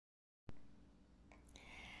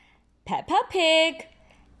Peppa Pig.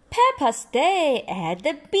 Peppa's Day at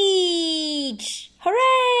the beach.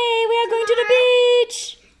 Hooray! We are going to the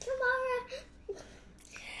beach. Tomorrow.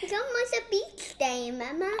 It's almost a beach day,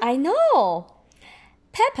 Mama. I know.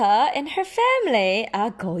 Peppa and her family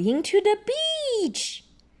are going to the beach.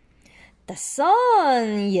 The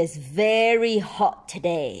sun is very hot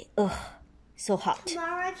today. Ugh, so hot.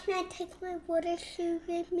 Tomorrow, can I take my water shoes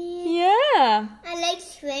with me? Yeah. I like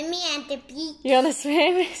swimming at the beach. You want to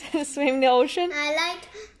swim in the ocean? I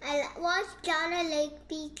watch Dollar Lake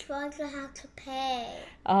Beach. You also have to pay.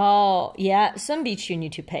 Oh, yeah. Some beach you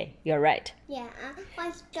need to pay. You're right. Yeah,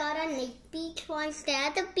 watch Dollar Lake Beach. Once they're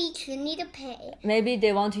at the beach, you need to pay. Maybe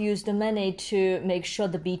they want to use the money to make sure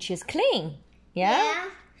the beach is clean. Yeah?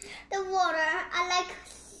 The water.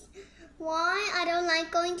 Why I don't like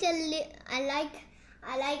going to I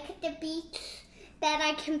like the beach that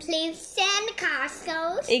I can play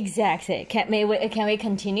sandcastles. Exactly. Can we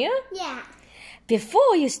continue? Yeah.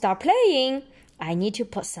 Before you start playing, I need to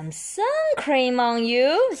put some sun cream on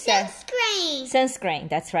you. Sunscreen. Sunscreen,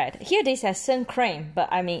 that's right. Here they say sun cream, but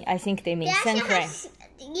I think they mean sun cream.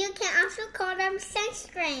 You can also call them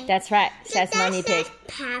sunscreen. That's right, says Mummy Pig.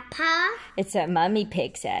 Peppa. It's a Mummy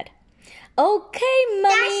Pig said. Okay,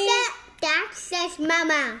 Mummy. That says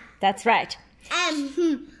Mama. That's right.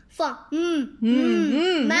 For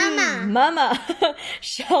Mama. Mama,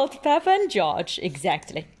 shout Peppa and George.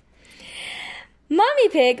 Exactly. Mummy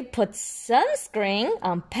Pig puts sunscreen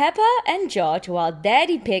on Peppa and George while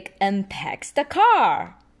Daddy Pig unpacks the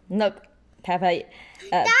car. Look, Peppa.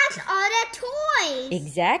 That's all the toys.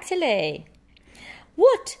 Exactly.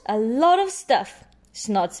 What a lot of stuff,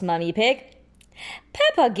 snorts Mummy Pig.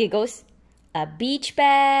 Peppa giggles. A beach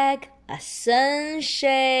bag, a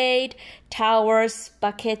sunshade, towels,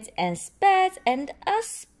 buckets and spades, and a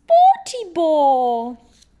sporty ball.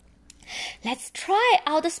 Let's try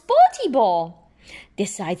out the sporty ball,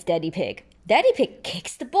 decides Daddy Pig. Daddy Pig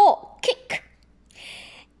kicks the ball. Kick!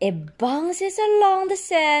 It bounces along the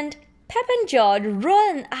sand. Peppa and George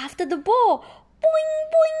run after the ball. Boing,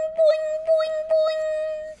 boing, boing, boing,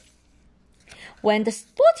 boing. When the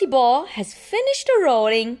sporty ball has finished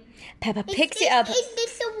rolling, Peppa picks it up. Is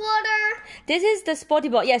this the water? This is the sporty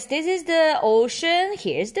ball. Yes, this is the ocean.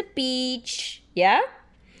 Here's the beach. Yeah?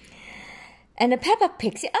 And Peppa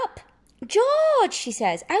picks it up. George, she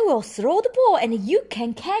says, I will throw the ball and you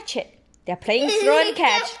can catch it. They're playing throw and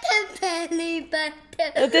catch. The belly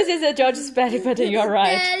button. This is a George's belly button. You're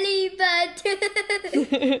right. Belly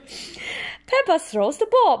button. Peppa throws the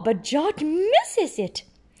ball, but George misses it.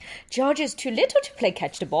 George is too little to play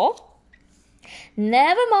catch the ball.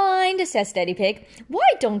 Never mind, says Daddy Pig. Why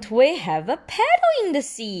don't we have a paddle in the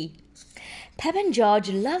sea? Peppa and George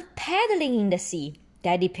love paddling in the sea.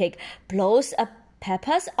 Daddy Pig blows up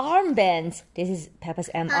Peppa's armbands. This is Peppa's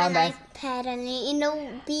armbands. I like paddling in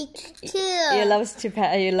the beach too. You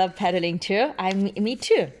love paddling too? Me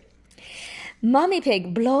too. Mummy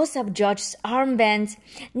Pig blows up George's armbands.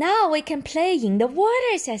 Now we can play in the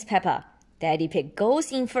water, says Peppa. Daddy Pig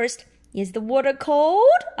goes in first. Is the water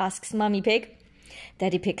cold? Asks Mummy Pig.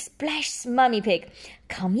 Daddy Pig splashes Mummy Pig.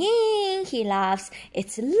 Come in, he laughs.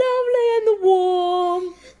 It's lovely and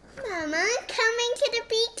warm. Mama, coming to the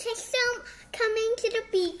beach is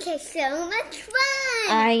so much fun.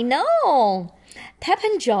 I know. Peppa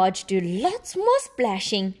and George do lots more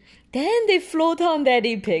splashing. Then they float on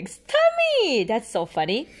Daddy Pig's tummy. That's so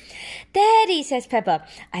funny. Daddy, says Peppa,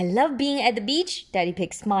 I love being at the beach. Daddy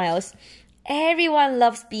Pig smiles. Everyone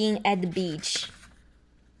loves being at the beach.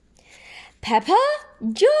 Peppa,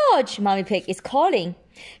 George, Mummy Pig is calling.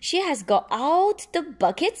 She has got out the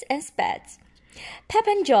buckets and spades. Peppa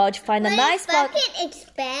and George find a nice spot. Bucket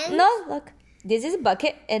expands? No, look. This is a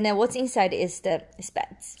bucket, and then what's inside is the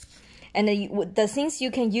spades. And the things you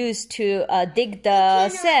can use to dig the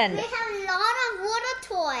sand. We have a lot of water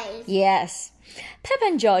toys. Yes. Peppa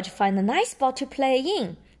and George find a nice spot to play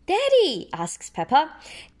in. Daddy, asks Peppa,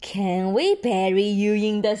 can we bury you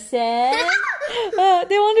in the sand?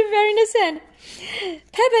 They want to bury in the sand.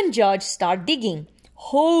 Peppa and George start digging.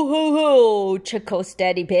 Ho, ho, ho, chuckles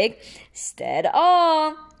Daddy Pig. Stead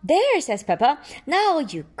on. There, says Peppa. Now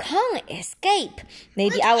you can't escape.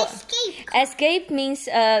 Maybe escape means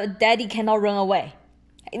Daddy cannot run away.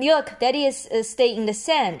 Look, Daddy is staying in the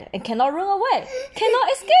sand and cannot run away. Cannot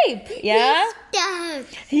escape. Yeah?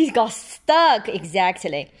 He's got stuck.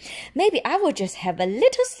 Exactly. Maybe I will just have a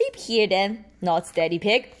little sleep here then, nods Daddy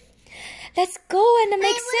Pig. Let's go and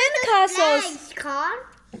make sandcastles.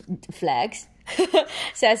 Flags,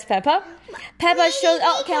 says Peppa. Peppa shows.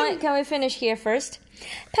 Oh, can we finish here first?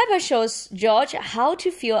 Peppa shows George how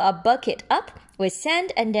to fill a bucket up with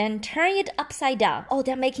sand and then turn it upside down. Oh,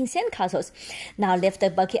 they're making sandcastles. Now lift the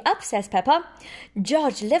bucket up, says Peppa.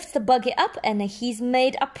 George lifts the bucket up and he's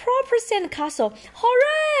made a proper sandcastle.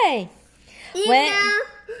 Hooray!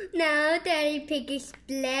 Now Daddy Pig is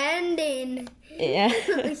blending. Yeah.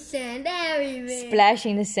 Sand everywhere.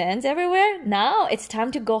 Splashing the sands everywhere. Now it's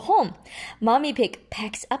time to go home. Mommy Pig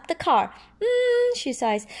packs up the car. She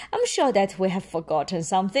sighs. I'm sure that we have forgotten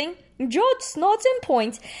something. George snorts and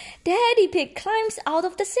points. Daddy Pig climbs out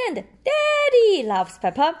of the sand. Daddy, laughs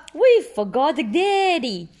Peppa. We forgot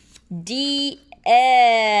Daddy. The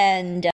end.